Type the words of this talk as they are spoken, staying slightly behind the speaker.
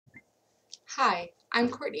Hi, I'm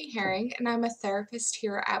Courtney Herring, and I'm a therapist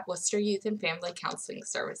here at Worcester Youth and Family Counseling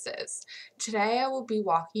Services. Today I will be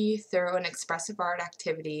walking you through an expressive art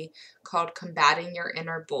activity called Combating Your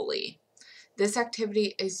Inner Bully. This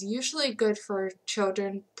activity is usually good for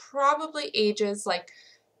children probably ages like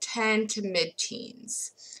 10 to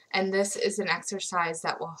mid-teens, and this is an exercise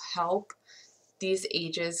that will help these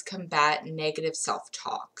ages combat negative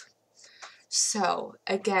self-talk. So,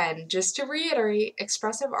 again, just to reiterate,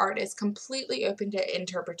 expressive art is completely open to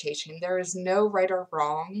interpretation. There is no right or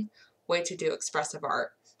wrong way to do expressive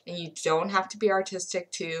art, and you don't have to be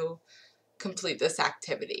artistic to complete this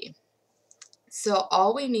activity. So,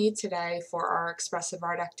 all we need today for our expressive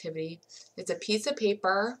art activity is a piece of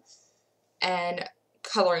paper and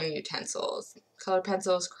coloring utensils, color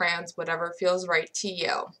pencils, crayons, whatever feels right to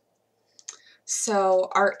you. So,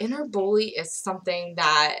 our inner bully is something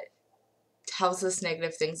that tells us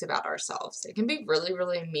negative things about ourselves. It can be really,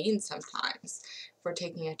 really mean sometimes. If we're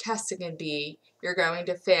taking a test, it can be, you're going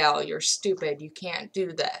to fail, you're stupid, you can't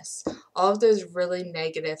do this. All of those really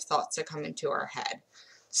negative thoughts that come into our head.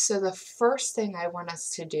 So the first thing I want us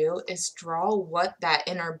to do is draw what that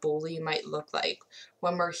inner bully might look like.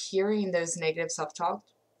 When we're hearing those negative self-talk,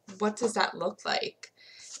 what does that look like?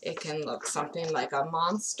 It can look something like a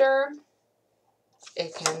monster.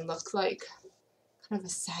 It can look like kind of a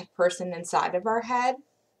sad person inside of our head.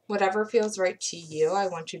 Whatever feels right to you, I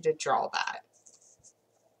want you to draw that.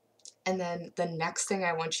 And then the next thing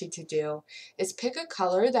I want you to do is pick a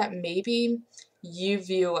color that maybe you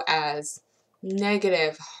view as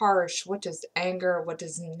negative, harsh. What does anger, what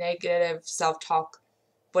does negative self-talk,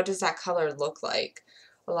 what does that color look like?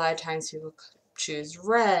 A lot of times people choose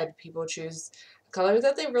red, people choose a color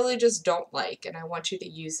that they really just don't like, and I want you to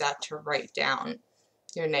use that to write down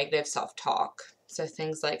your negative self-talk. So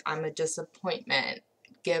things like, I'm a disappointment,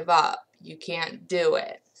 give up, you can't do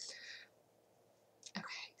it.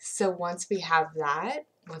 Okay, so once we have that,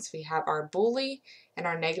 once we have our bully and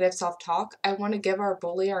our negative self-talk, I want to give our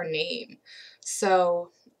bully our name.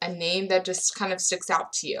 So a name that just kind of sticks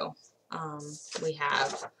out to you. We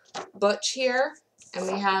have Butch here, and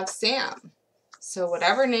we have Sam. So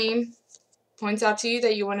whatever name points out to you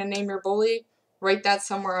that you want to name your bully, write that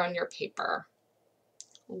somewhere on your paper.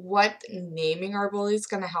 What naming our bully is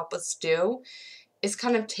going to help us do is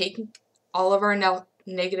kind of take all of our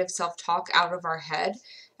negative self-talk out of our head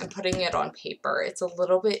and putting it on paper. It's a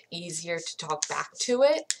little bit easier to talk back to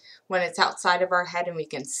it when it's outside of our head and we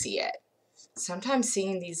can see it. Sometimes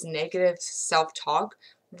seeing these negative self-talk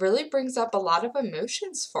really brings up a lot of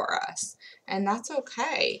emotions for us, and that's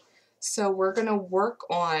okay. So we're going to work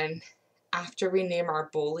on, after we name our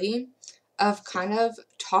bully, of kind of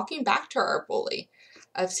talking back to our bully,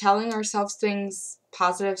 of telling ourselves things,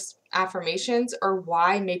 positive affirmations, or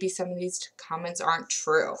why maybe some of these comments aren't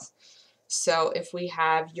true. So if we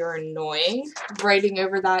have "you're annoying," writing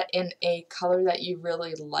over that in a color that you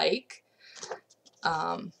really like.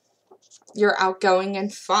 You're outgoing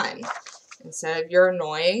and fun. Instead of "you're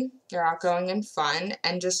annoying," you're outgoing and fun,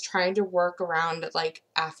 and just trying to work around like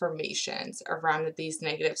affirmations around these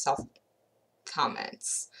negative self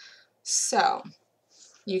comments. So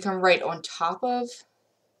you can write on top of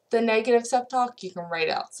the negative self-talk, you can write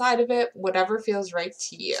outside of it, whatever feels right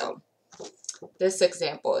to you. This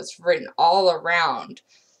example is written all around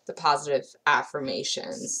the positive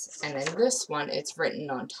affirmations, and in this one, it's written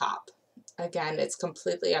on top. Again, it's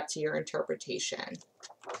completely up to your interpretation.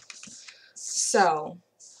 So,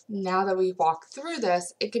 now that we walk through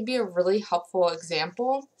this, it can be a really helpful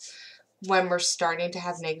example when we're starting to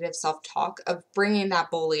have negative self-talk of bringing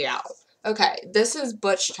that bully out. Okay, this is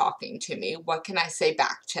Butch talking to me. What can I say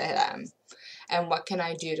back to them? And what can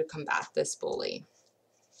I do to combat this bully?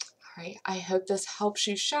 All right, I hope this helps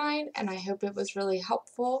you shine, and I hope it was really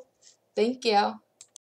helpful. Thank you.